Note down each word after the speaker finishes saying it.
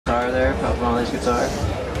guitar there, Molly's guitar.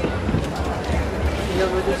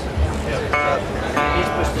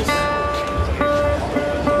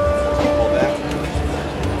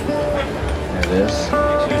 There it is.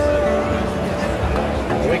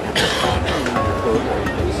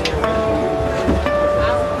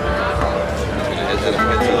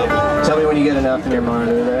 Tell me when you get enough in your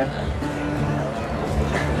monitor there.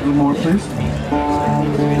 A little more, please.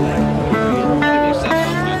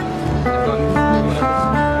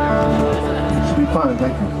 Should be fine,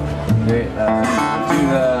 thank you. Great. Do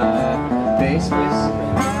the bass, please.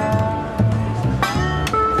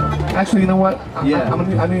 Actually, you know what? Yeah. I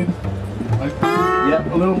need like,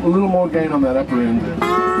 Yep. a little more gain on that upper end.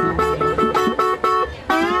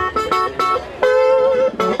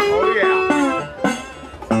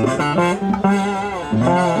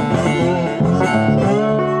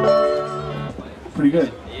 Pretty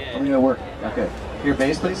good. I'm gonna work. Okay. Your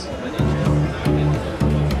bass, please.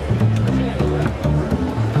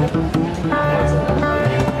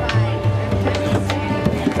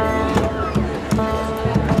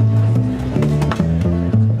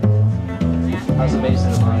 How's the bass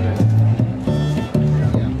in the monitor?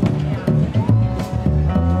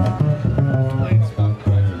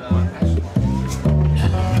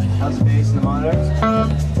 How's the bass in the monitor?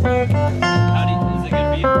 Howdy, is it good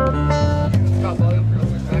for you? It's got volume.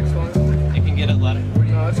 Max volume. You can get it louder. No,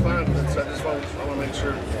 that's fine. I just want to make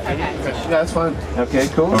sure. Okay. Yeah, that's fine. Okay,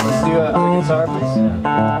 cool. Let's do a guitar, please.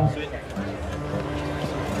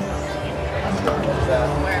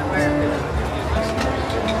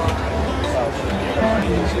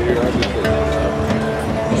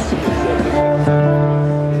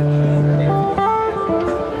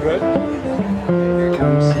 Good. Here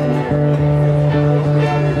comes.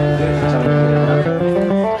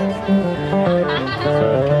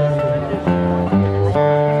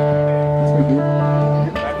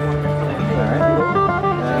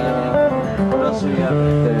 What else do we have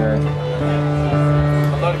there?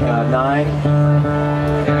 9.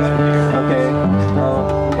 Okay.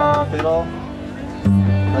 We got the fiddle.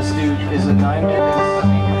 Let's do. Is it 9?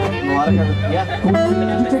 Melodica? Yeah. Could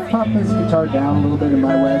you take pop this guitar down a little bit in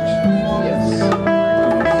my wedge? Yes.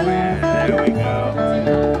 There we go.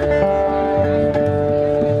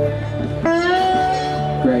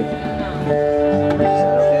 Great. Is that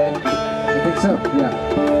okay? I think so, yeah.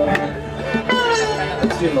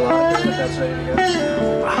 Let's do Melodica if that's ready to go.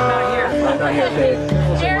 Not here. Not here. Okay.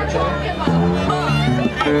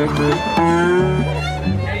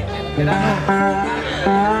 Get out.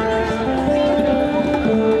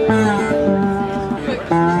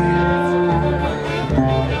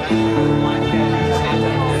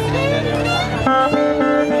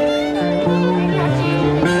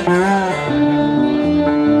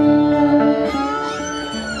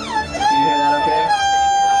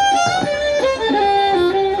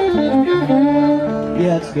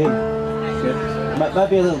 Yeah, it's good. Good. Might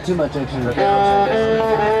be a little too much actually. Okay, I'll check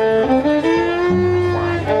this.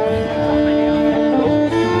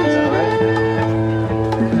 Is that alright?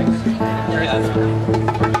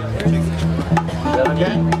 Is that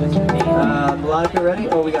okay? Melodica ready?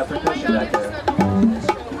 Oh, we got percussion back there.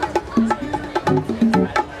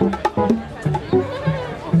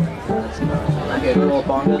 Okay, little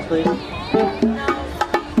bongos, please.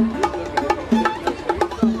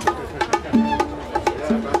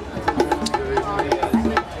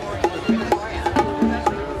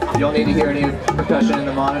 You don't need to hear any percussion in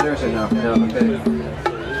the monitors, or no? No, okay.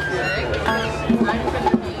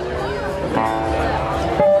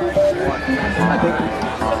 I think...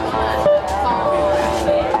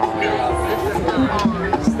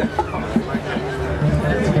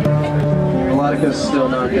 Melodica's still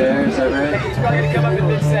not there, is that right? He's probably gonna come up in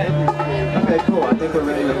this set. Okay, cool. I think we're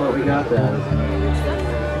ready with what we got then.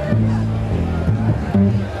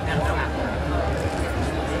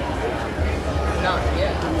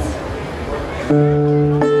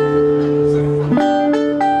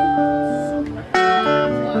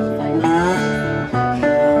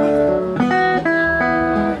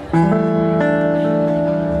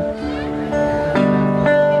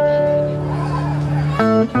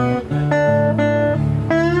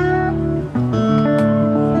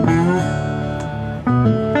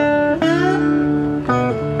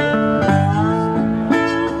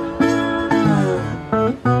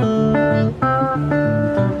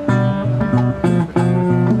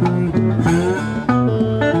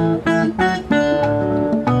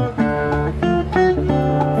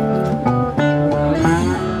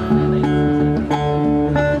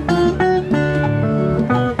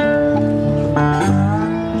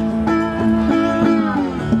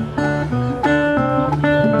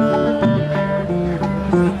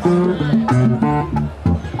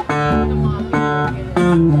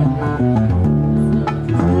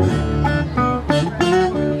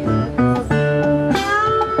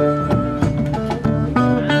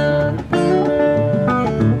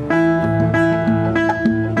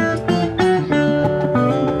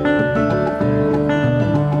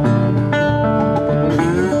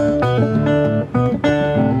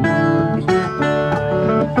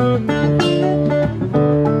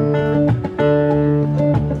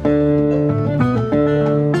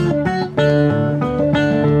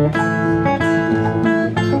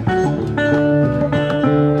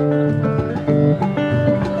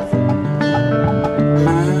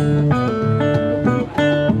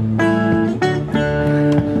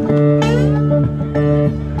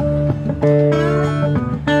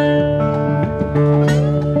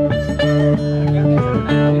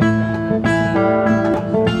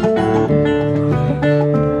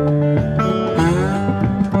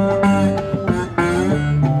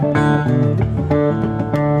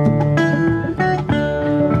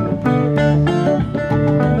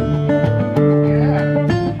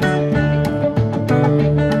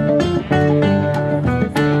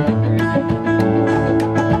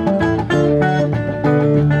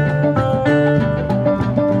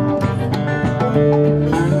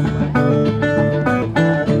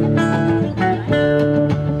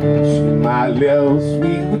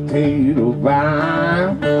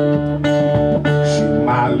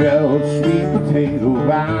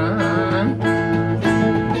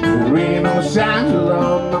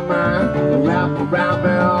 wrap around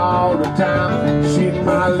me all the time. She's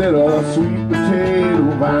my little sweet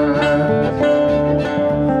potato vine.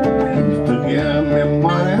 Used to give me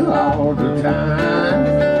money all the time.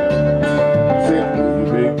 Said,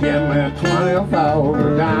 baby, give me 20 for the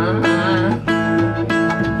dime.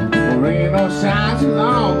 There ain't no signs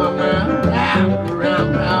on my mind. Wrap around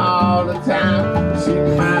me all the time.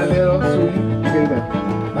 She's my little sweet potato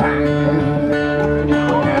vine.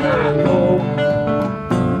 And I know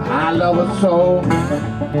I love her so.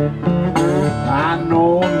 I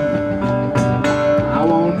know I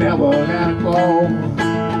won't never let her go.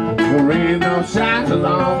 There ain't no shackles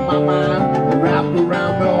on my mind, wrapped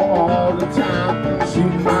around me all the time.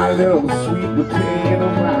 She's my little sweet potato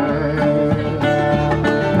vine.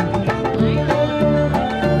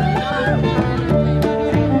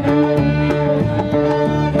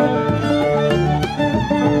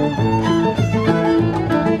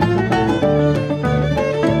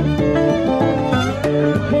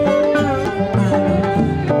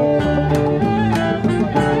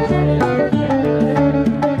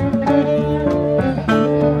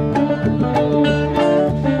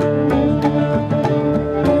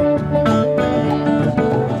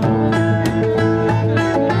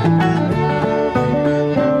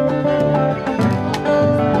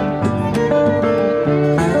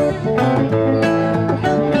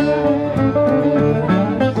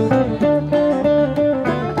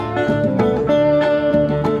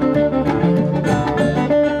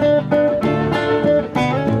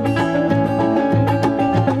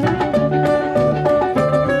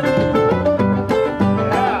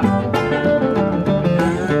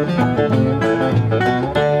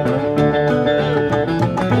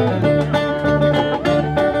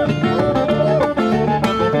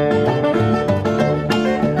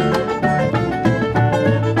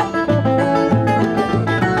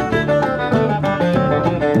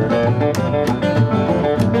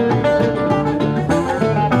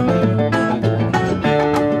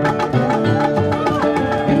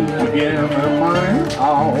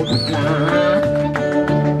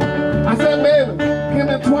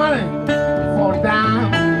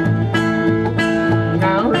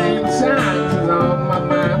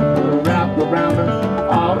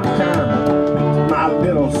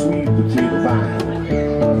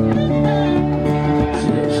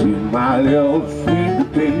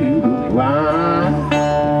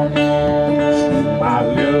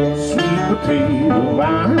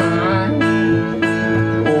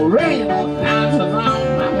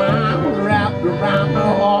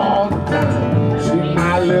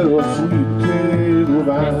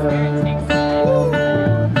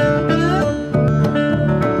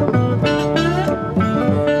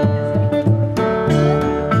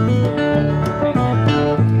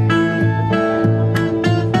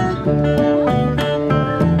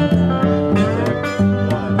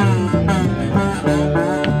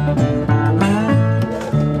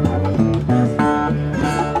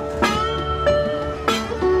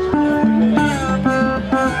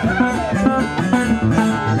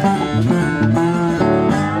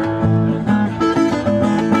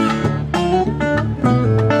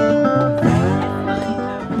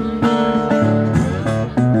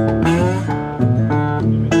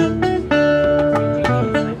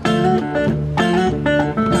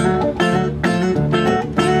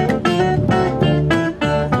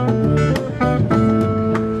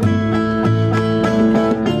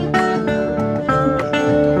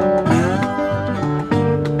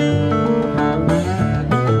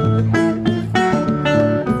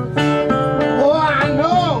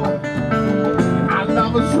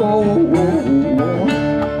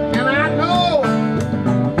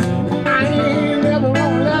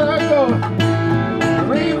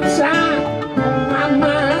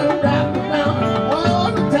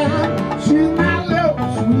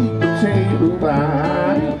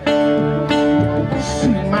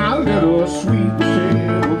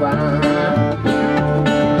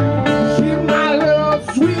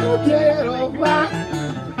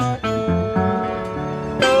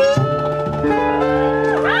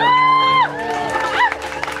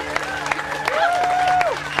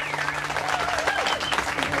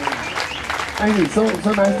 Thank you.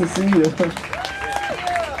 So nice to see you.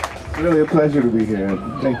 Really a pleasure to be here.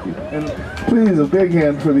 Thank you. And please, a big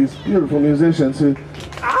hand for these beautiful musicians who.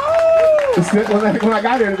 When I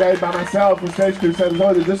got here today by myself, the stage crew said,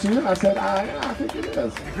 "Oh, is this you?" And I said, "Yeah, I think it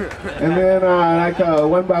is." And then,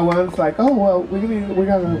 one by one, it's like, "Oh, well, we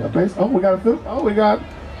got a bass. Oh, we got a fiddle. Oh, we got."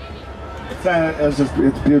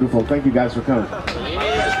 It's beautiful. Thank you guys for coming.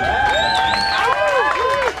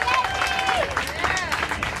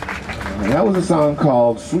 That was a song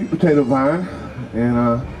called "Sweet Potato Vine,"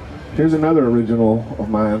 and Here's another original of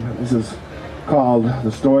mine. This is called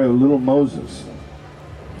The Story of Little Moses.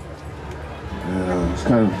 It's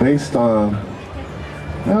kind of based on,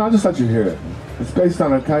 I'll just let you hear it. It's based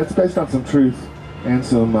on some truth and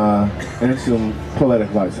some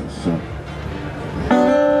poetic license. So.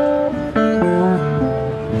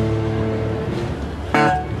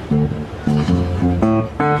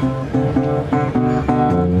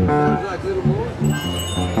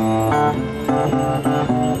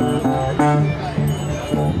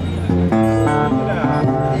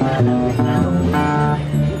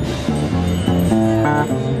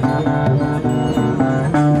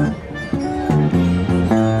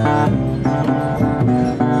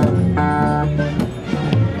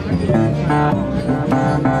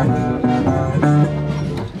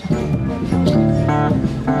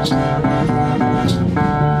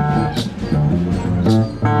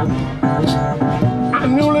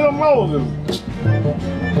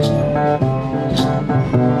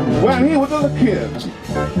 When he was a kid.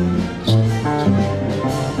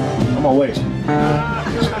 I'm gonna wait.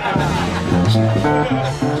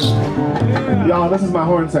 Y'all, this is my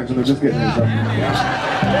horn section. They're just getting this up.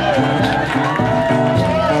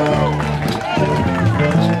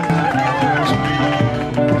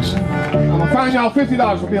 I'm gonna fine y'all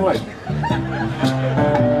 $50 for being late.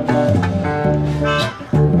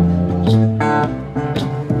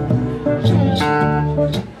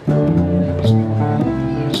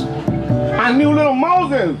 I knew little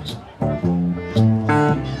Moses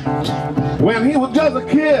when he was just a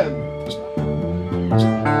kid.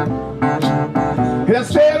 He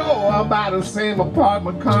stayed over by the same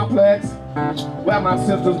apartment complex where my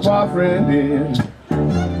sister's boyfriend is.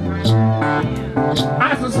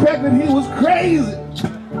 I suspected he was crazy.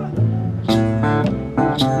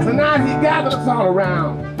 Tonight he gathered us all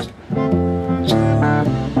around,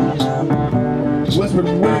 whispered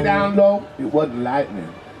way down low, it wasn't lightning.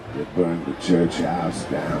 It burned the church house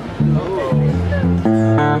down.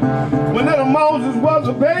 When little Moses was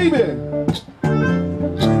a baby,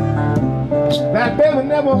 that baby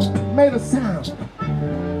never made a sound.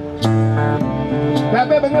 That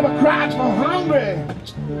baby never cried for hungry.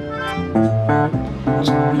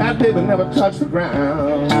 That baby never touched the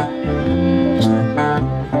ground.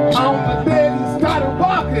 On the day he started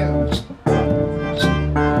walking,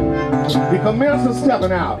 he commenced to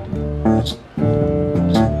stepping out.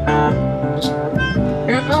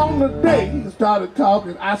 And on the day he started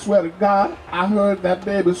talking, I swear to God, I heard that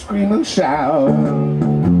baby scream and shout.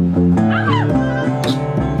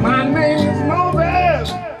 My name is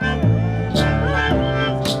Moses.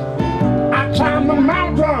 I climbed the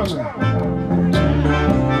mountain.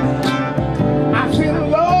 I see the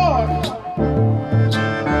Lord.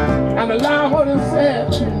 And the Lord what he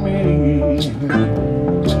said to me.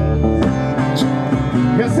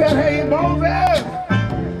 He said, hey Moses,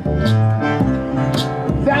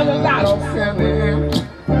 there's a lot of sinning,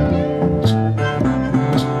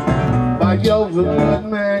 but you're a good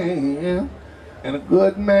man, and a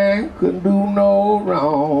good man couldn't do no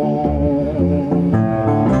wrong.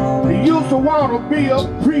 He used to want to be a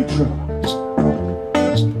preacher,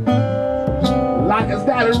 like his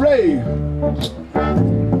daddy Ray.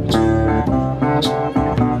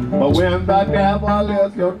 But when the devil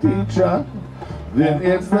is your teacher, then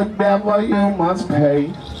it's the devil you must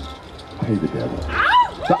pay. Pay the devil.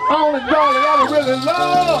 The only dog that ever really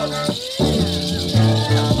loved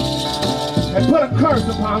and put a curse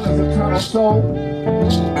upon his eternal soul.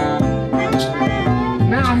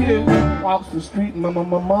 Now he walks the street and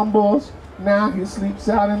mumbles. Now he sleeps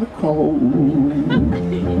out in the cold.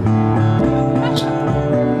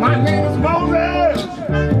 My name is Moses.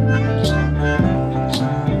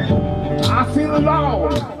 I see the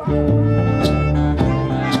Lord.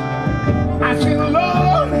 I see the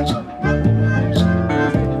Lord.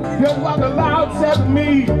 Here's what the Lord said to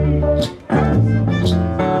me.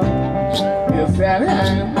 He said,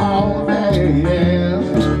 hey Moses,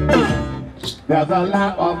 there's a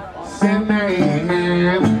lot of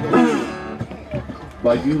sinning,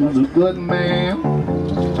 but you's a good man,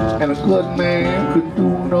 and a good man could do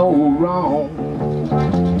no wrong.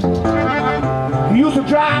 He used to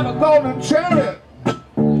drive a golden chariot.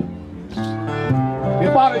 He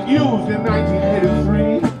bought it used in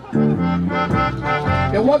 1983.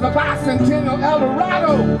 It was a bicentennial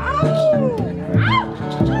Eldorado.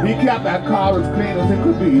 He kept that car as clean as it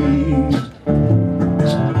could be.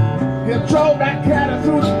 He drove that caddy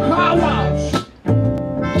through the car wash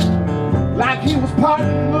like he was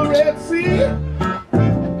parting the Red Sea.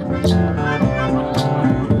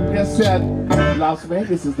 He said, Las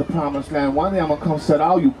Vegas is the promised land. One day I'm gonna come set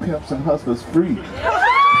all you pimps and hustlers free.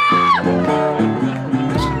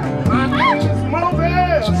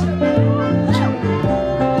 Moses.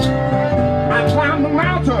 I climbed the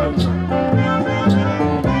mountain.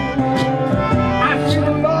 I see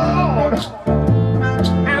the Lord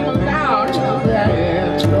and the Lord is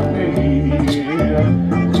there to me.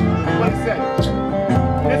 What it say?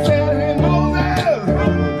 It said, hey Moses,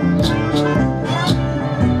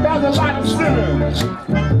 there's a lot of sinners,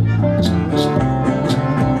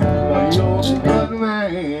 but you're a good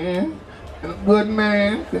man, and a good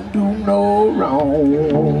man can do no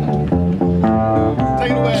wrong.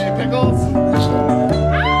 Take it away, Pickles.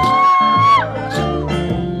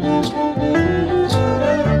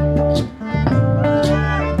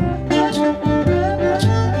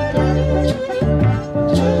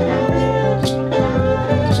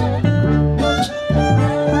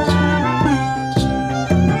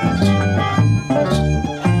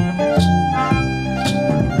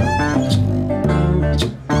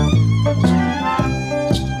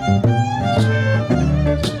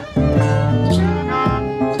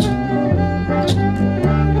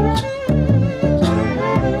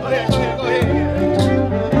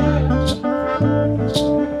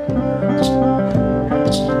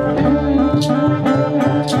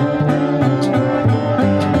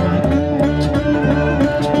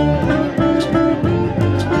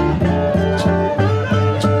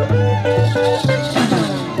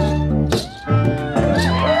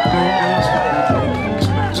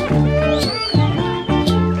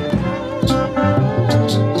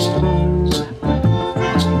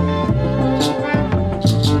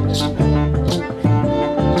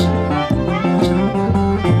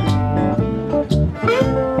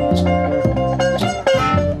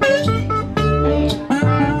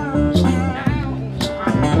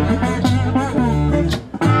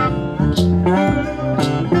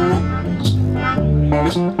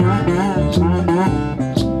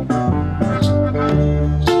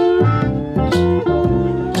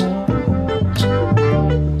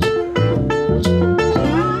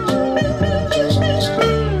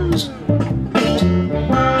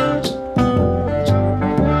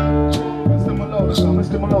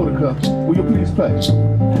 Mr. Melodica, will you please play?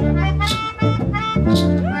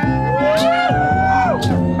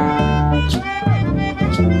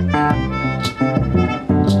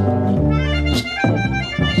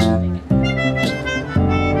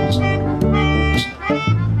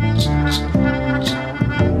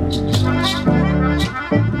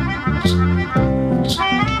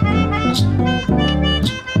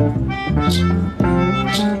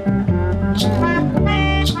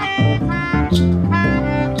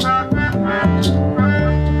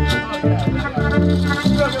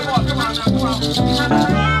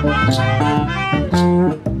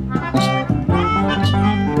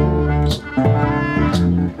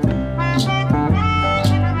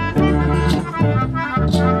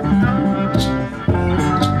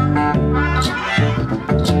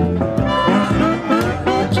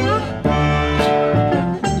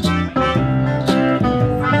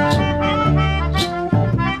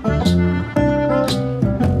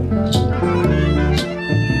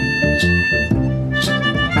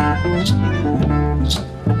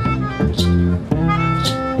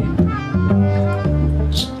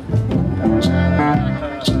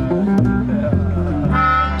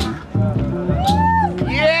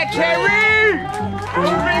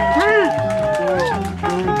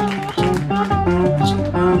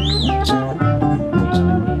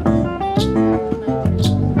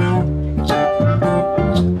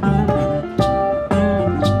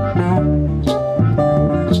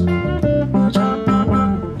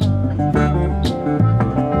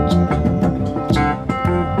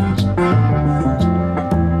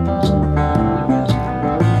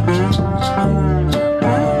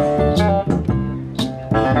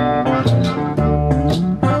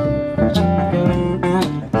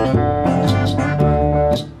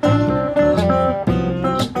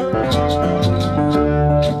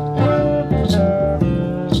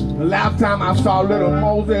 Time I saw little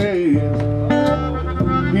Moses,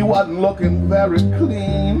 he wasn't looking very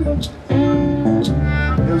clean.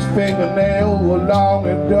 His fingernails were long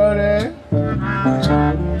and dirty.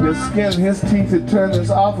 His skin, his teeth had turned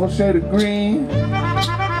this awful shade of green.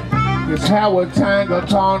 His hair was tangled,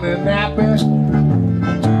 torn and nappy.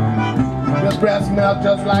 His breath smelled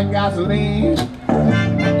just like gasoline.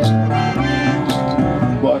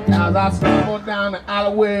 But as I stumbled down the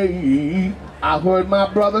alleyway, I heard my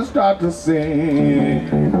brother start to sing.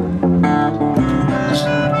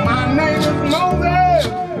 My name is Moses.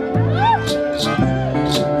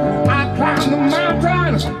 I climbed the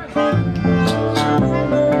mountain.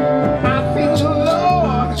 I see the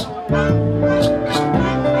Lord.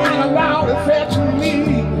 And the Lord has said to me,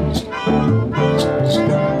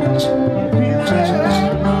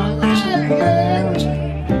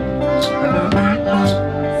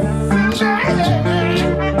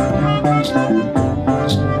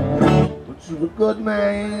 good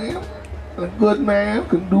man, and a good man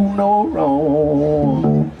can do no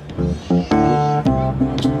wrong.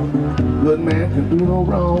 Good man can do no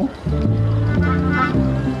wrong.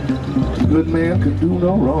 Good man can do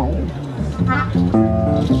no wrong.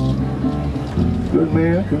 Good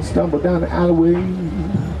man can stumble down the alleyway,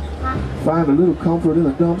 find a little comfort in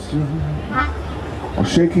a dumpster, or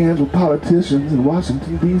shake hands with politicians in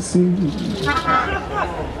Washington, D.C.,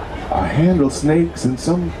 or handle snakes in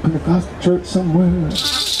some Pentecostal church somewhere.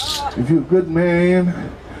 If you're a good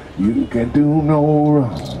man, you can do no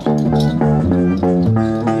wrong.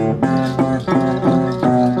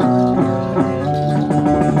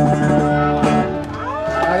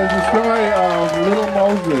 That is the story of Little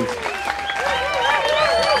Moses.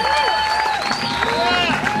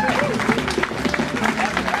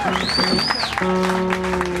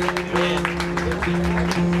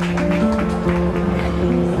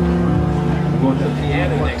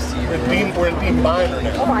 We're in D minor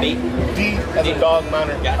now. D as a dog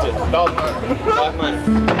minor. Gotcha. Dog minor. Dog minor.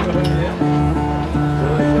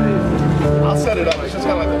 I'll set it up. It's just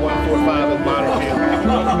kind of like the 145 in minor feel.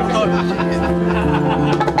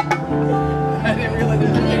 I didn't realize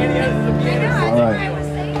there's a piano. All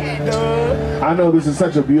right. I know this is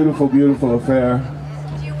such a beautiful, beautiful affair,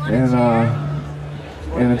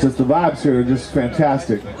 and it's just the vibes here are just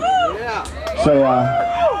fantastic. So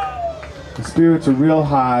the spirits are real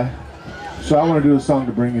high. So I want to do a song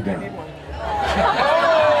to bring you down. I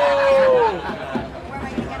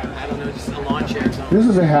don't know, just a lawn chair or something. This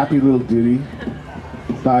is a happy little ditty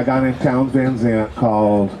by a guy named Townes Van Zandt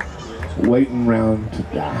called Waiting Round to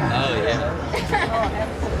Die. Oh, yeah.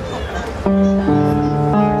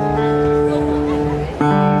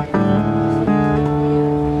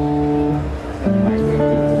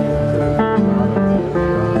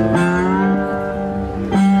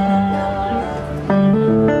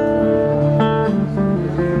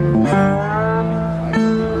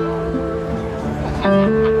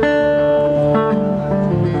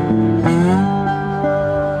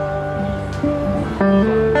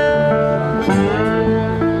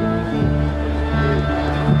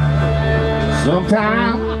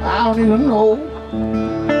 Sometimes I don't even know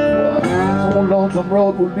what some lonesome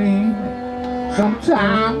road will lead.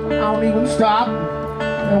 Sometimes I don't even stop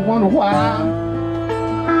and wonder why.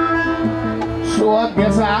 So I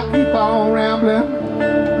guess I'll keep on rambling.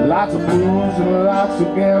 Lots of booze and lots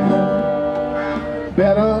of gambling.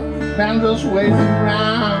 Better than just waiting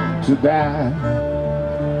around to die.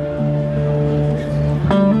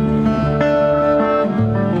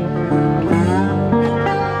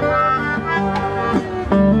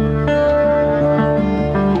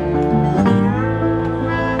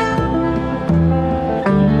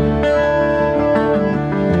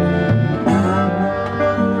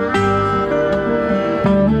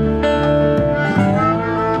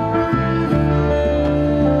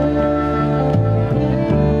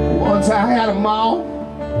 I had a mom,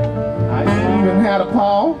 I even had a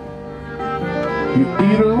paw. You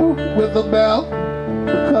beat her with a belt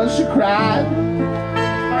because she cried.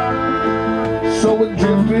 So we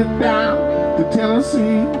drifted down to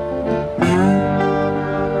Tennessee.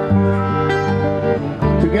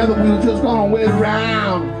 Together we were just gonna wait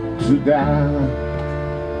around to die.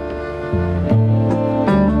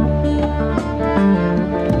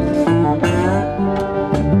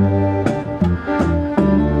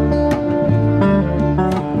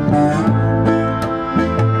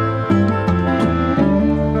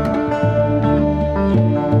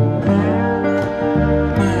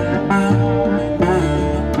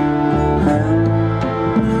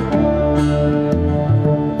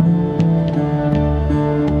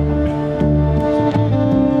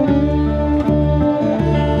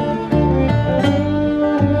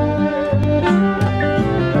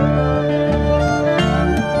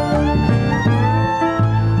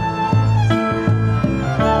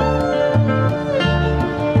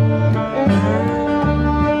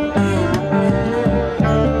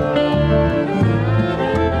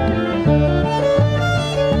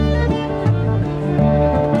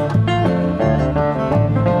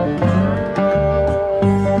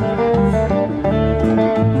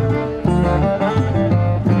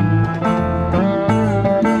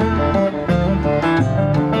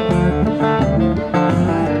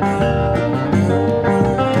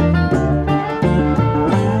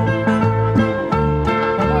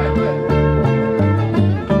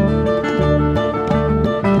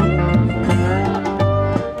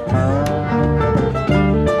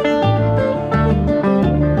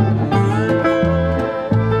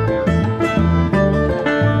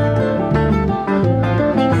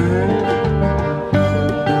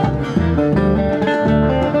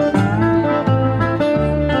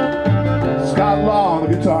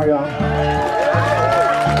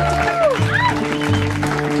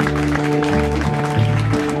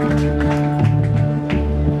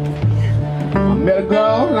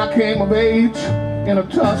 girl and I came of age in a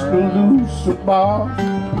Tuscaloosa bar.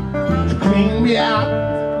 She cleaned me out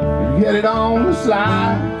and get it on the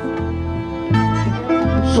slide.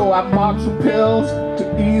 So I bought some pills to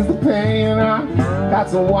ease the pain. I got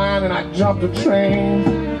some wine and I jumped a train.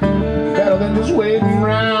 Better than just waiting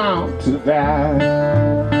around to die.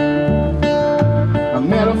 I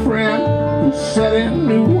met a friend who said he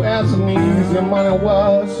knew as easy money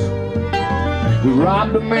was. We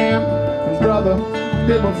robbed a man and brother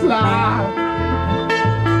didn't fly.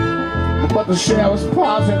 But the sheriff's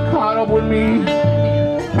posse caught up with me.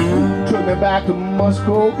 Took me back to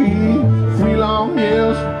Muskogee. 3 long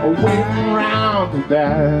years of waiting around to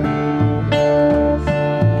die.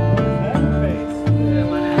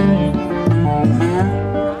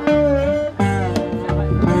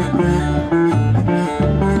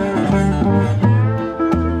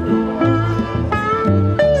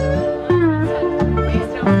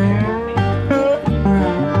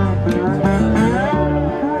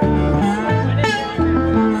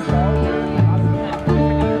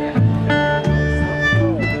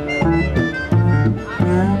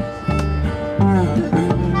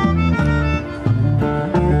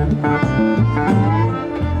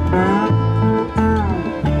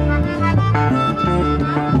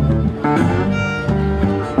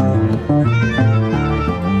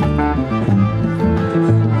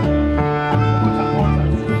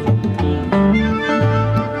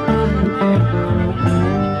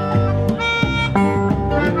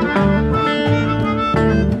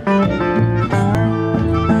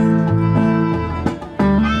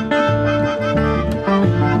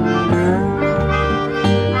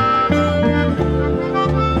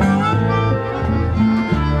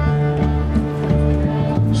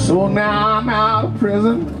 So now I'm out of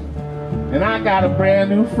prison and I got a brand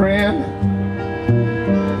new friend.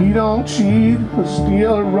 He don't cheat or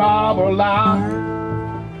steal or rob or lie,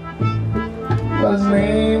 but his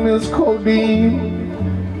name is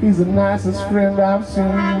Codeine. He's the nicest friend I've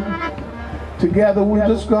seen. Together we're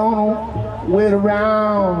just gonna wait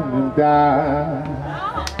around and die.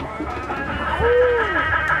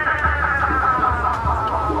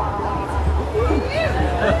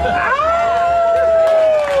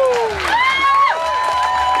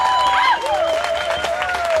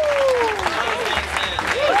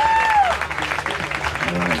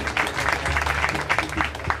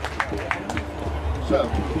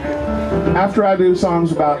 After I do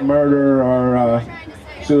songs about murder or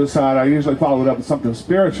suicide, I usually follow it up with something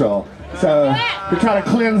spiritual. So to try to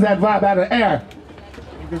cleanse that vibe out of the air.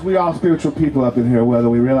 Because we all spiritual people up in here, whether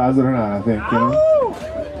we realize it or not, I think, you know?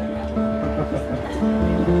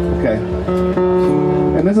 Okay.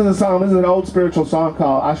 And this is a song, this is an old spiritual song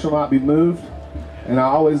called I Shall Not Be Moved. And I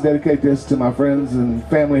always dedicate this to my friends and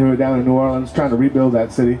family who are down in New Orleans trying to rebuild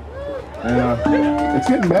that city. And it's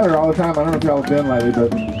getting better all the time. I don't know if y'all have been lately,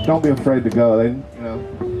 but don't be afraid to go. They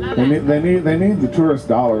need the tourist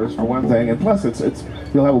dollars for one thing, and plus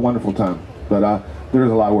you'll have a wonderful time. But there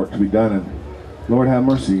is a lot of work to be done, and Lord have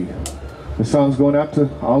mercy. This song's going out to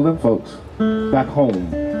all them folks back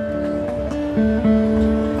home.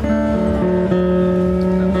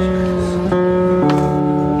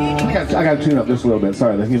 I got to tune up just a little bit.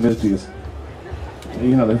 Sorry, the humidity is.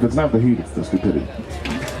 You know, if it's not the heat, it's the stupidity.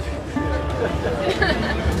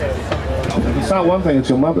 If it's not one thing, it's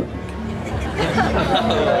your mother.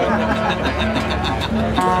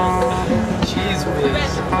 Cheese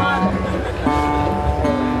whiz.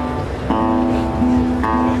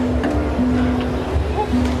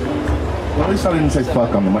 Well, at least I didn't say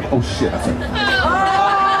fuck on the mic. Oh shit, I said.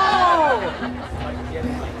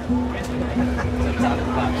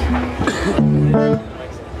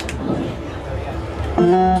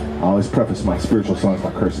 I always preface my spiritual songs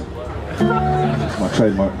by cursing. It's my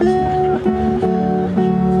trademark.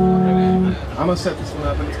 I'm gonna set this one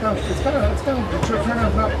up, and it's kind of it's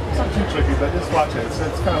not too tricky, but just watch it. It's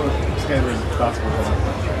kind of a standard gospel song.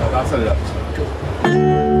 I'll set it up.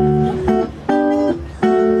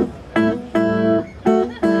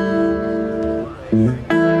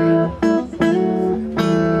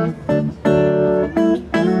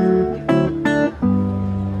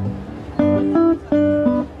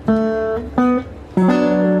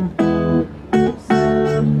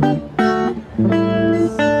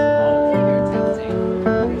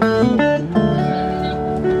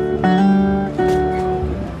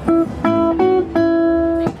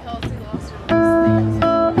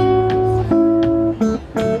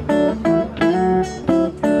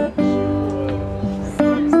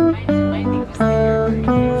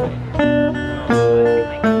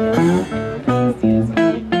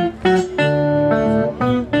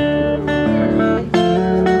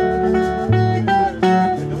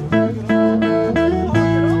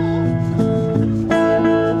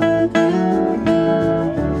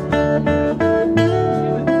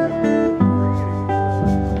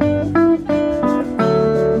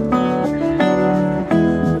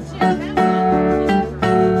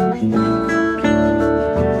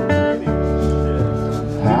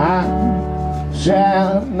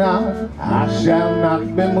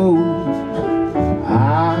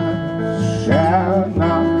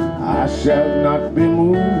 I shall not be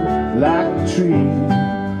moved like a tree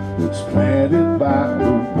that's planted by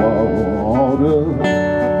the water.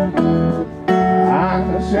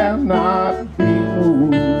 I shall not be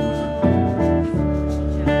moved.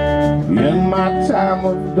 In my time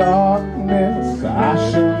of darkness,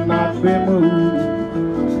 I shall not be moved.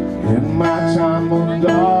 In my time of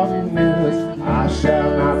darkness, I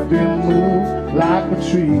shall not be moved like a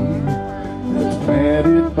tree that's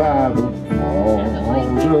planted by the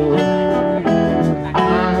water.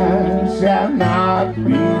 I shall not be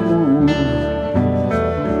moved.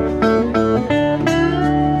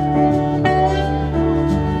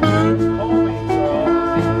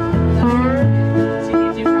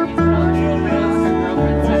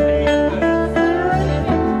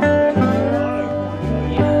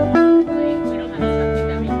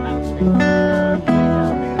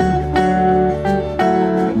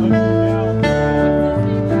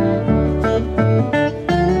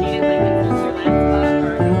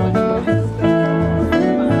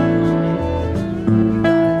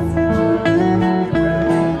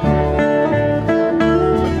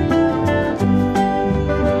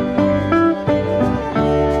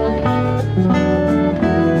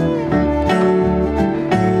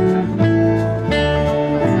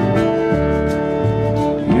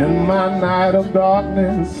 Of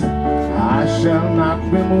darkness, I shall not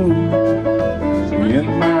be moved. In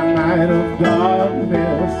my night of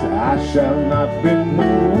darkness, I shall not be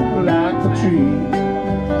moved like a tree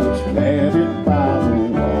that's planted by the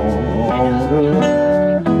water.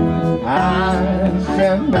 I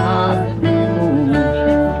shall not be moved.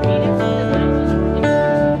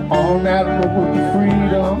 On that road to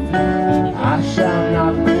freedom, I shall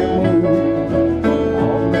not be moved.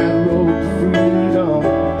 On that road to freedom,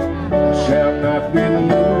 shall not be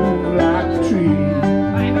moved like a tree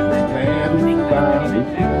planted by the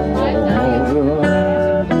water.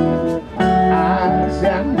 I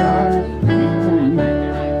shall not be moved.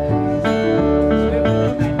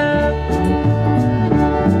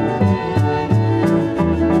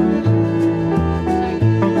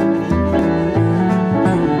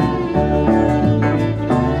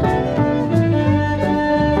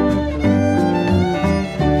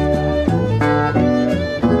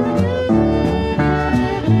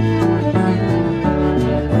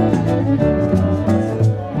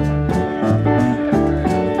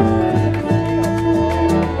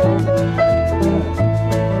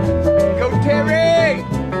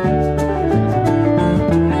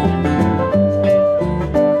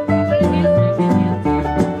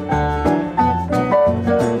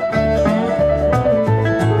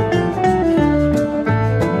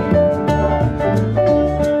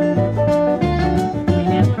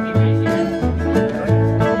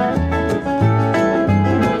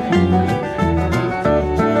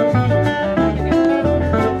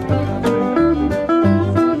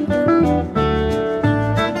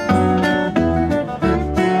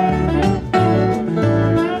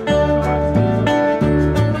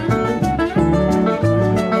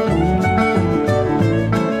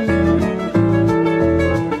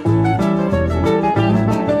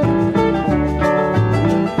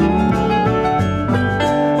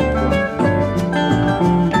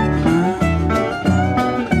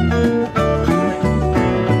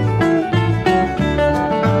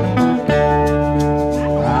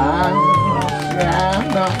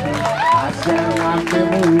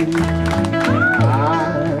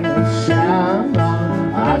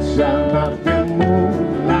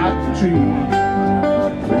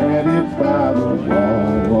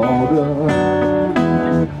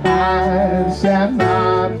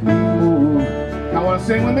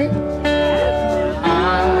 Sing with me. I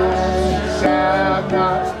shall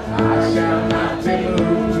not be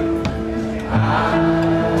moved. I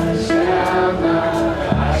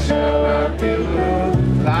shall not be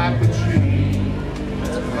moved like a tree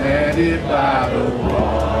planted by the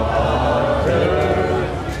water.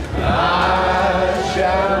 I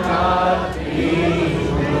shall not be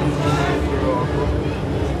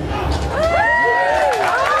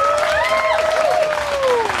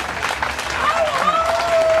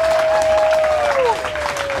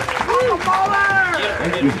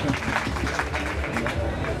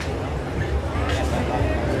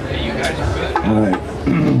All right.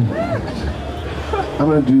 I'm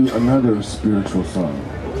going to do another spiritual song.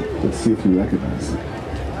 Let's see if you recognize it.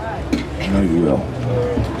 I know you will.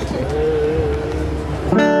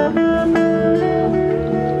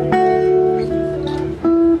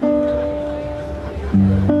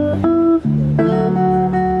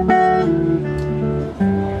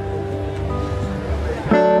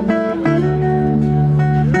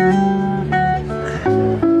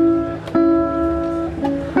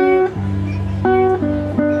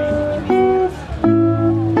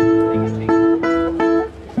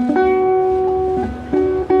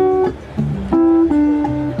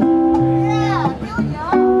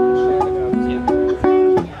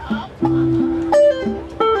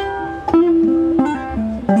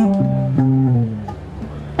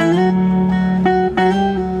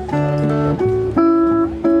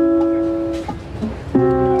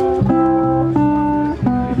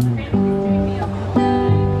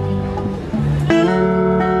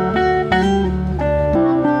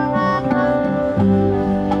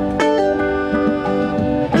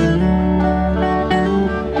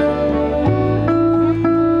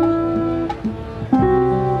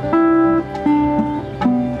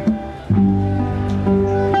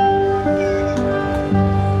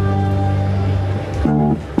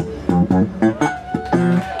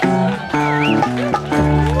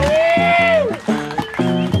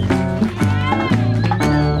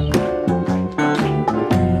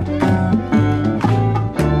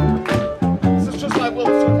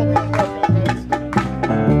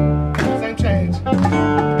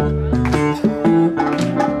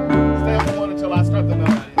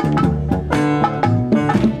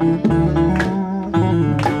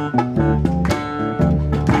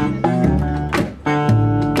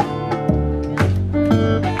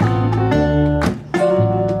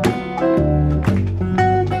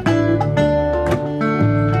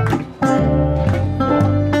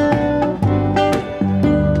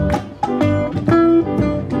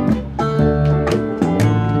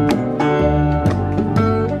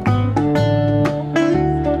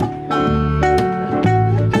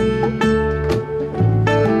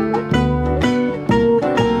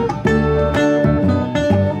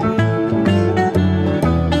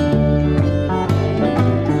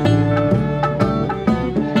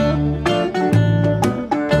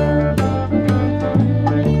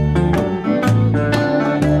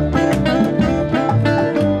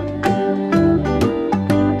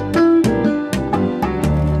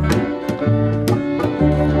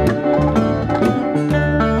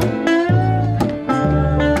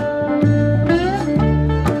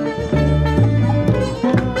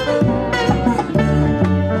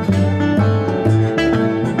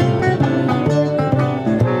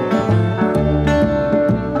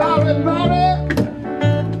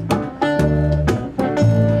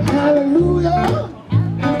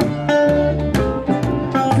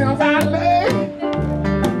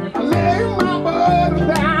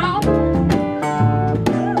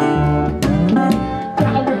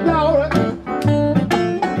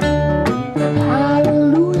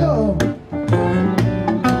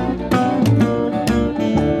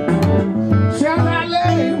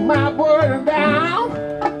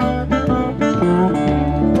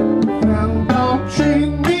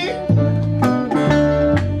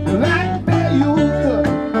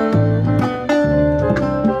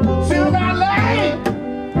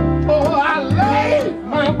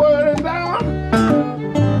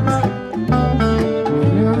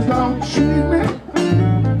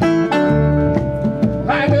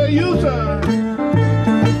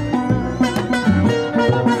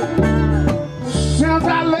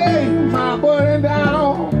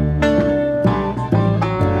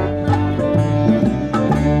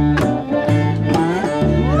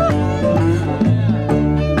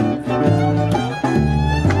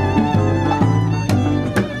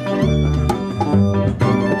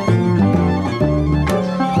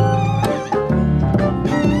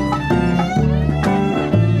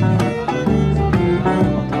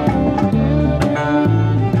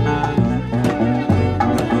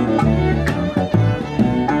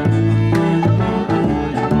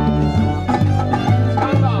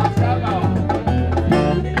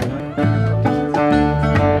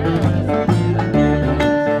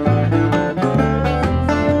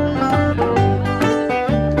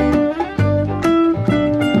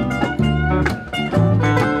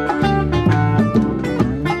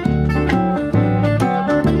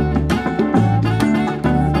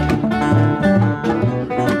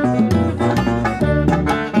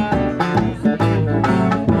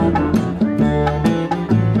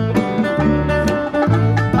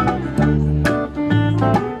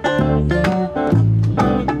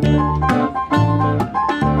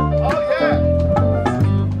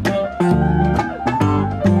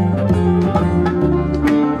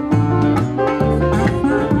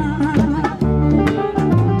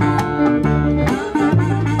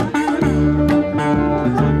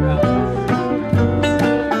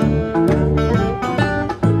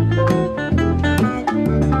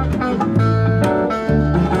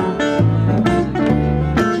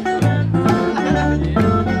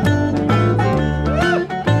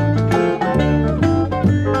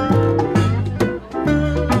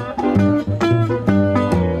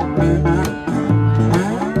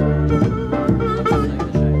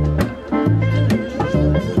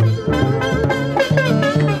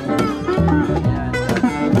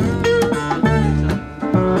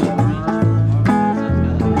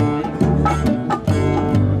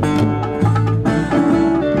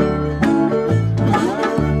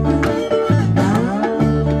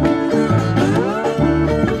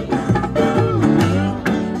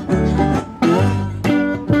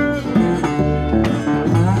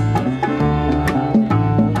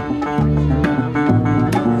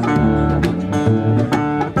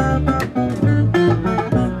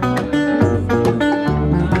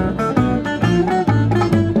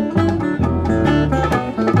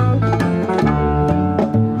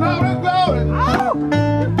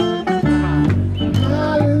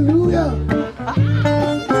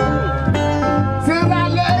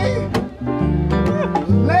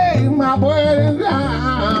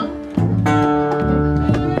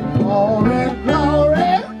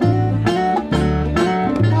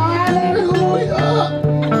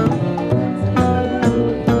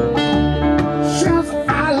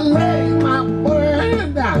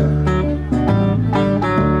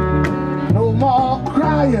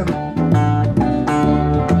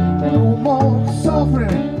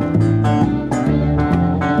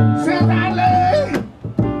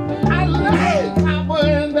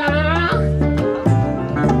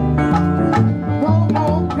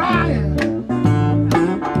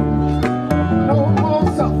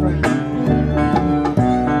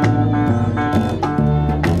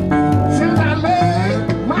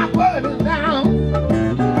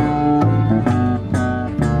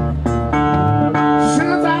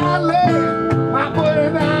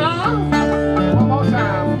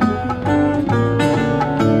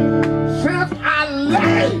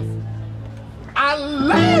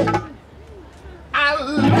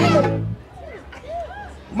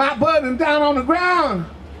 my burden down on the ground.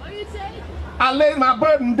 What you say? I laid my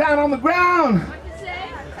burden down on the ground. What you say?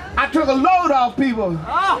 I took a load off people.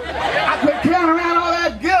 I quit carrying around all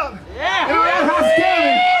that guilt, and all that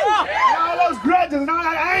hostility, and all those grudges, and all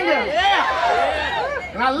that anger.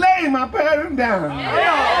 And I laid my burden down.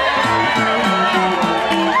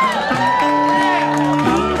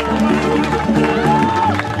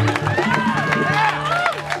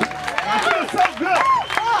 I feel so good.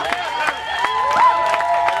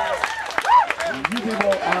 You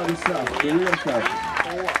people are the stuff, the real stuff.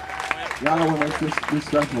 Y'all know what makes this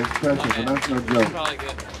festival special, and that's no joke. Probably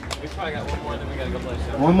good. We probably got one more, then we gotta go play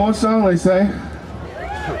show. One more song, they say.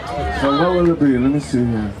 So what will it be? Let me see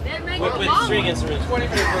here. With string instruments. 20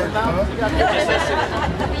 minutes. You got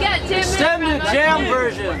 10 minutes. Extended jam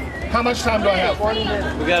version. How much time do I have? 20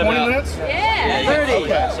 minutes. We got 20 about minutes? Yeah. 30.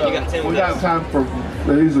 Okay, so You got 10 we got minutes. time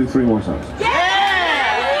for easily 3 more songs.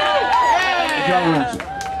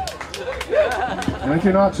 And if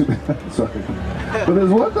you're not too bad, sorry. But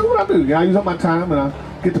there's what I do. I use up my time and I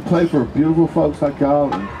get to play for beautiful folks like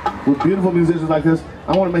y'all. And with beautiful musicians like this,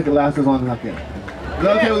 I want to make it last as long as I can. Is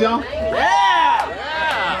that okay with y'all?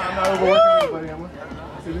 I'm not overworking anybody, am I?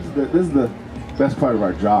 See, this is the best part of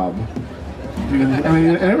our job. I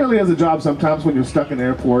mean, and it really is a job sometimes when you're stuck in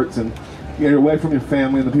airports and you're away from your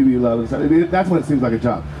family and the people you love. And stuff. That's when it seems like a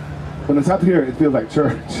job. When it's up here, it feels like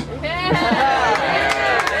church.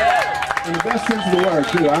 In the best sense of the word,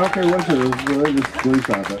 too. I don't care what it is, religious beliefs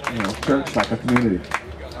are, but you know, church like a community,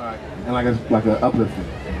 and like a uplifting.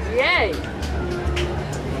 Yay.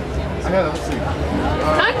 Let's see.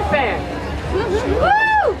 Country fair.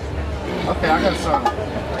 Woo! Okay, I got a song.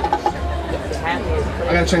 I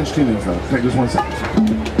gotta change tunings though. Take just 1 second.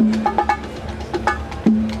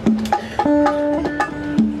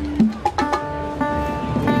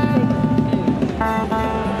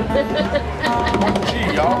 Gee,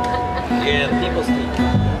 y'all. Yeah, the people's team.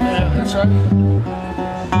 Yeah, that's right.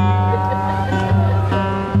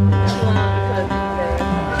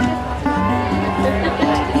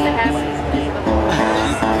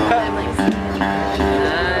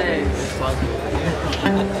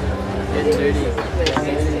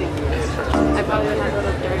 I probably would have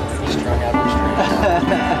little dirt.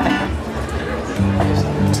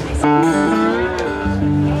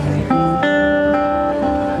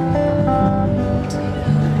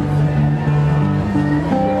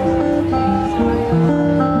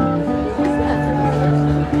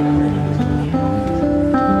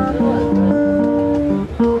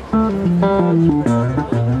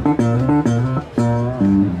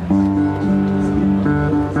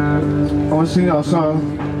 I want to sing y'all a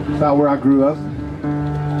song about where I grew up.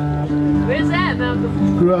 Where's that,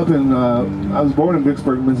 Malcolm? Grew up in, I was born in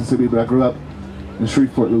Vicksburg, Mississippi, but I grew up in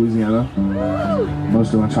Shreveport, Louisiana,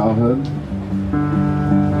 most of my childhood.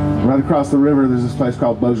 Right across the river, there's this place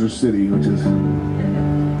called Bossier City, which is,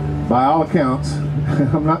 by all accounts,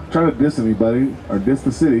 I'm not trying to diss anybody or diss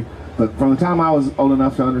the city, but from the time I was old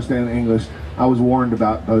enough to understand English, I was warned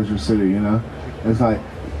about Bossier City, you know? It's like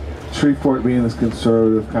Shreveport being this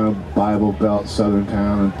conservative kind of Bible Belt southern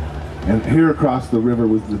town, and here across the river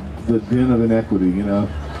was the den of inequity, you know?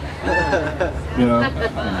 Yeah.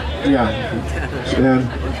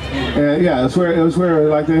 And yeah, it was where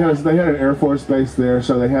like they had an Air Force base there,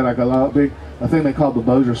 so they had like a thing they called the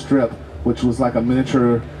Bossier Strip, which was like a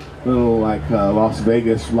miniature little like Las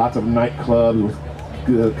Vegas, lots of nightclubs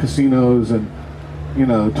with casinos and you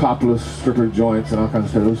know topless stripper joints and all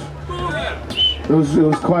kinds of stuff. It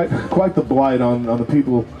was quite the blight on the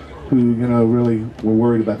people who you know really were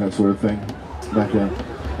worried about that sort of thing back then.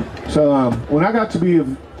 So when I got to be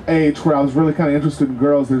of age where I was really kind of interested in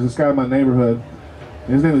girls, there's this guy in my neighborhood.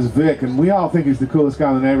 His name is Vic, and we all think he's the coolest guy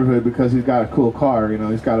in the neighborhood because he's got a cool car. You know,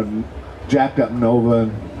 he's got a jacked up Nova,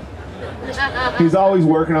 and he's always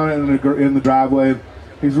working on it in the driveway.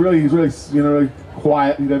 He's really you know really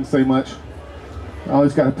quiet. He doesn't say much.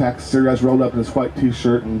 Always got a pack of cigarettes rolled up in his white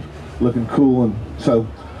T-shirt and looking cool. And so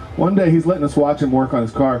one day he's letting us watch him work on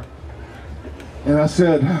his car, and I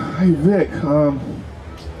said, "Hey Vic,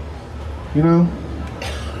 you know,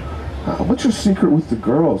 What's your secret with the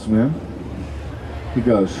girls, man? He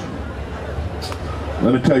goes,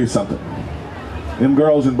 let me tell you something. Them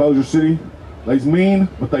girls in Bossier City, they's mean,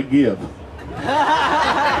 but they give.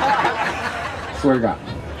 Swear to God.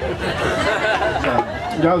 So,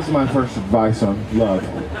 that was my first advice on love.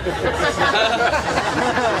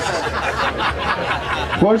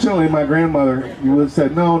 Fortunately, my grandmother would have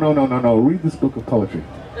said, no, read this book of poetry.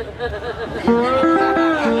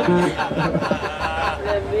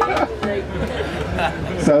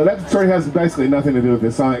 So that story has basically nothing to do with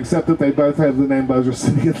this song, except that they both have the name Bossier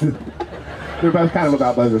City. They're both kind of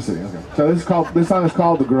about Bossier City. Okay. So this song is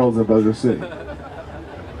called "The Girls of Bossier City."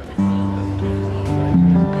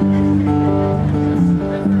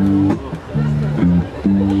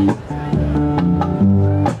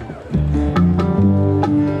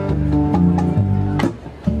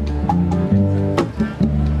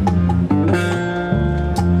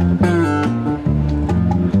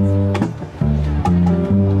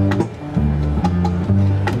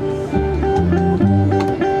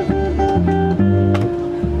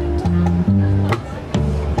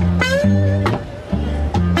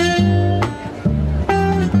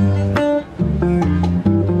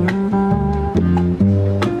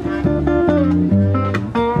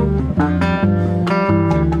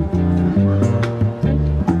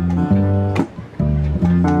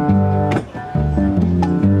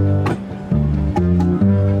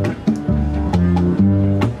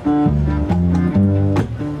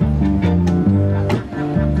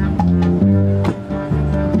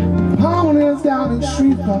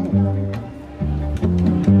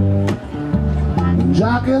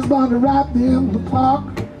 Jockey's born to ride in the park.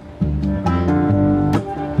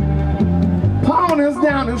 Ponies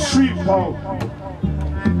down in Shreveport.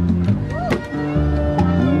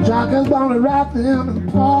 Jockey's born to ride them in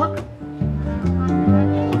the park.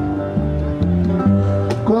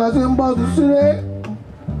 'Cause in Bossier City,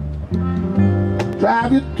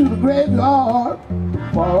 drive you to the graveyard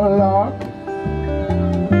for a lark.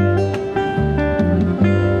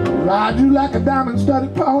 Ride you like a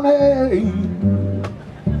diamond-studded pony,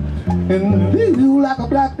 and leave you like a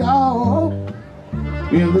black dog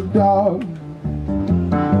in the dark.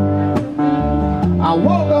 I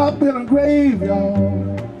woke up in a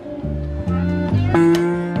graveyard,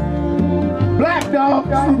 black dog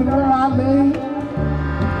sleeping where I lay.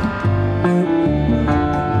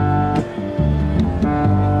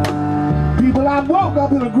 People, I woke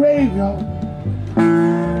up in a graveyard,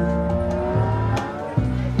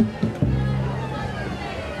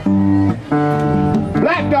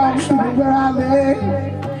 black dog sleeping where I lay.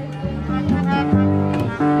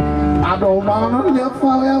 I don't wanna live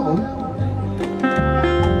forever,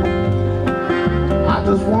 I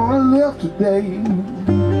just wanna live today.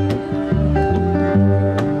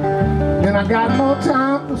 And I got no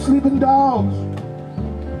time for sleeping dogs,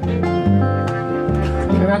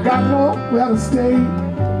 and I got nowhere to stay.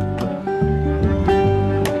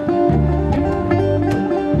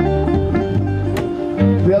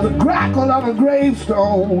 There's a crackle on a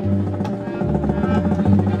gravestone,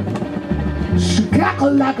 she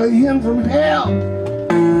cackled like a hen from hell.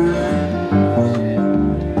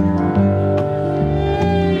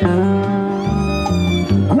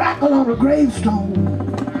 Crackle on a gravestone,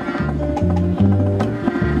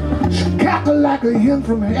 she cackled like a hen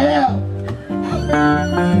from hell.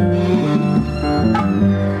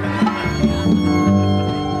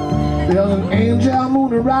 There's an angel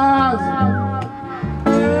moon arising,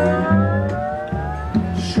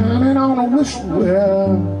 shining on a wishing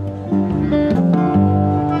well.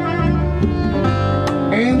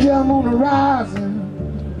 Angel moon arising,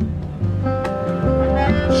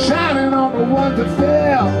 shining on the ones that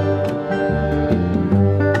fell.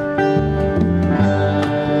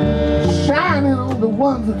 Shining on the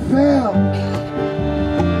ones that fell.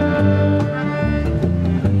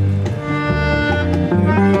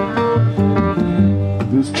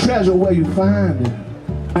 There's treasure where you find it.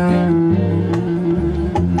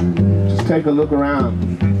 Just take a look around.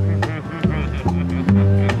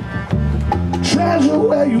 Treasure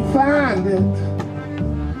where you find it.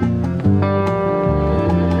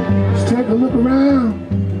 Just take a look around.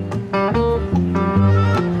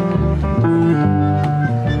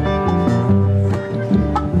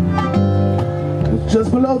 It's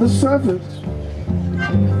just below the surface,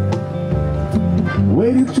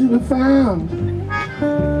 waiting to be found.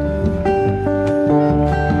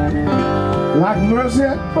 Like mercy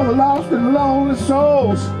for the lost and lonely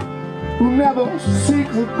souls who never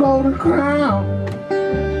seek the golden crown,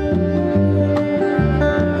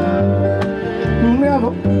 who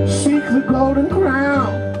never seek the golden crown.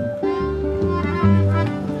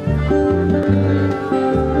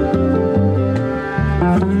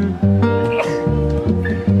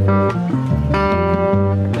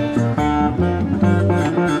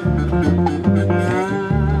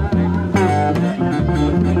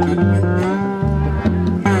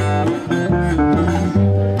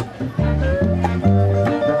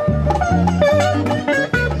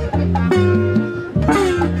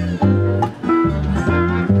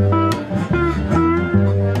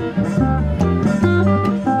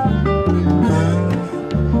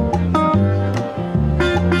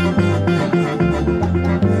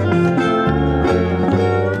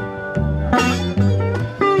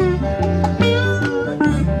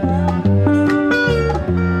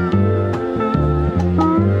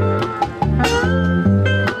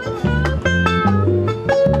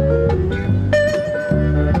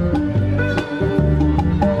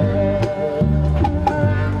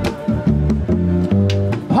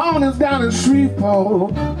 street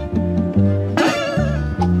pole.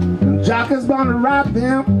 And Jock is gonna ride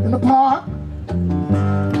them in the park.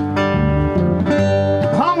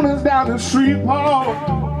 Homeless down the street pole.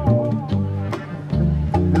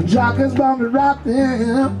 And Jock is gonna ride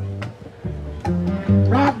them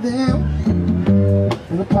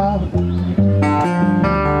in the park.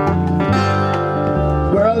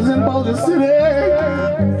 Girls in Boulder City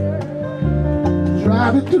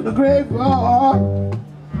driving to the graveyard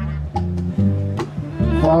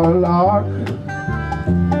for a lark.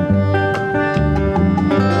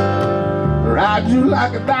 Ride you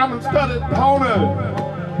like a diamond-studded pony.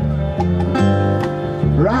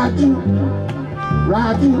 Ride you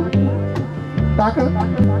like a,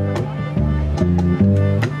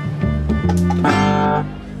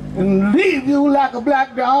 and leave you like a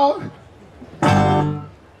black dog.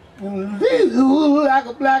 And leave you like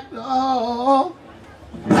a black dog.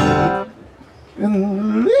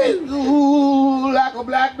 And leave you like a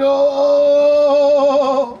black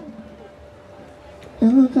dog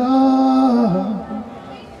in the dark.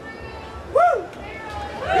 Woo!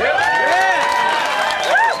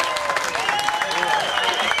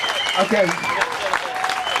 Okay.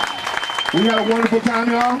 We had a wonderful time,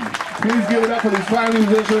 y'all. Please give it up for these fine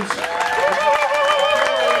musicians.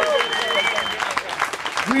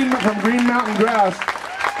 From Green Mountain Grass.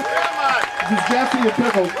 This is Jesse and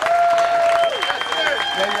Pickle.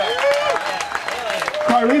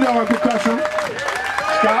 Carlito on percussion.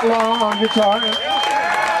 Scott Long on guitar.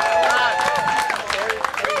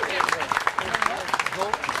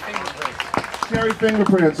 Thierry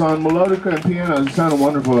Fingerprince on melodica and piano. You sounded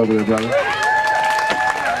wonderful over there, brother.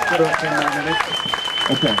 Good on 10 more minutes.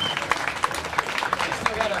 Okay.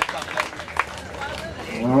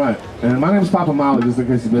 All right. And my name's Papa Molly, just in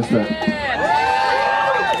case you missed that.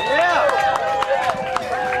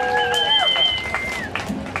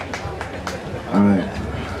 All right.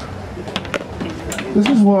 This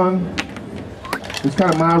is one. It's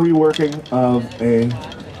kind of my reworking of an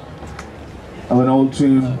old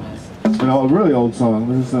tune, a really old song.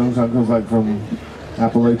 This song comes like from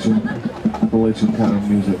Appalachian kind of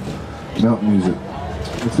music, mountain music.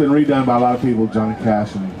 It's been redone by a lot of people, Johnny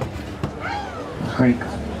Cash and Hank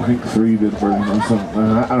 3 did version or something.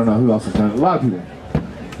 I don't know who else has done it. A lot of people.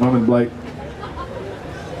 Norman Blake.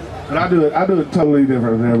 But I do it totally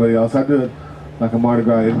different than everybody else. I do it like a Mardi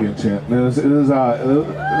Gras Indian chant. And the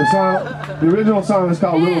original song is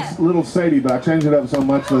called Little Shady, but I changed it up so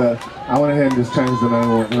much that I went ahead and just changed the name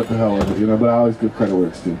and went, what the hell with it, you know, but I always give credit where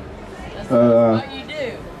it's due. What you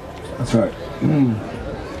do. That's right.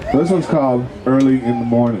 So this one's called Early in the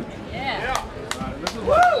Morning. Yeah.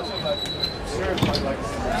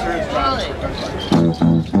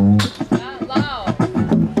 Not loud.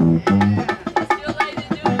 Still lady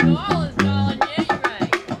doing all is calling. Yeah, you're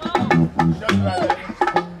right. Come on.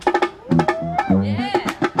 Yeah.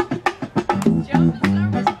 Show them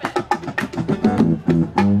some respect.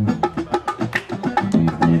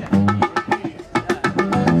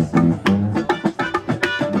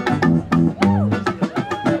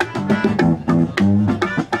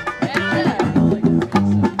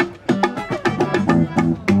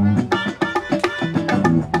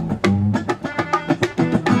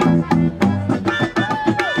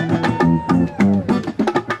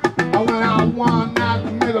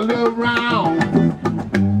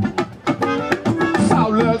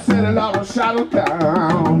 Shuttle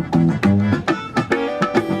down.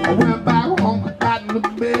 I went back home, got in the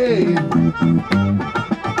bed.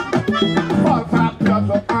 45 cups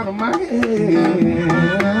up under my head.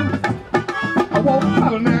 I woke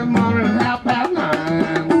up the next morning at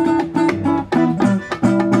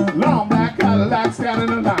 9:30. Long black Cadillac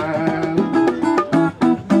standing in line.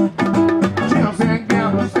 Jim's and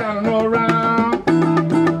gamblers standing around.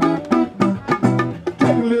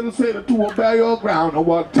 Take a little city to a burial ground. I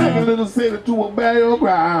want to take a little city to a burial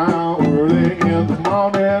ground. Early in the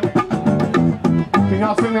morning. Can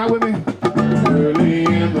y'all sing that with me? Early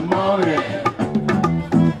in the morning.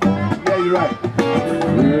 Yeah, you're right.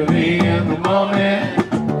 Early in the morning.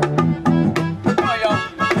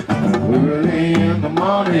 Early in the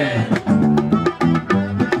morning.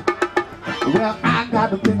 Well, I got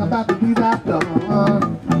to think about the beat I've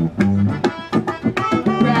done.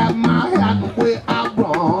 Grab my hat and away I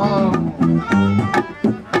run.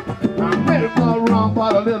 I'm ready for a run,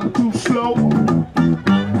 but a little too slow.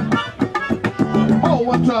 Oh,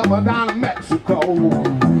 what's up down in Mexico?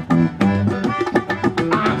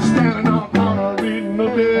 I'm standing on the corner reading the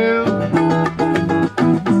bill.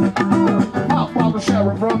 Up on the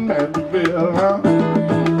sheriff from Mandeville, huh?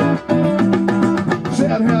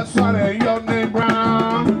 Said, hey, sonny, your name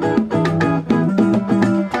Brown.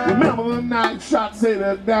 Remember the night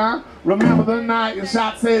your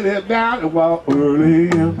shot, set it down, and walk early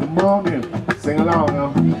in the morning. Sing along,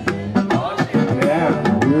 y'all.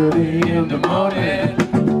 Yeah, early in the morning.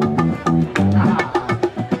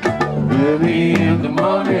 Early in the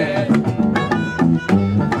morning.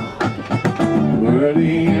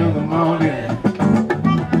 Early in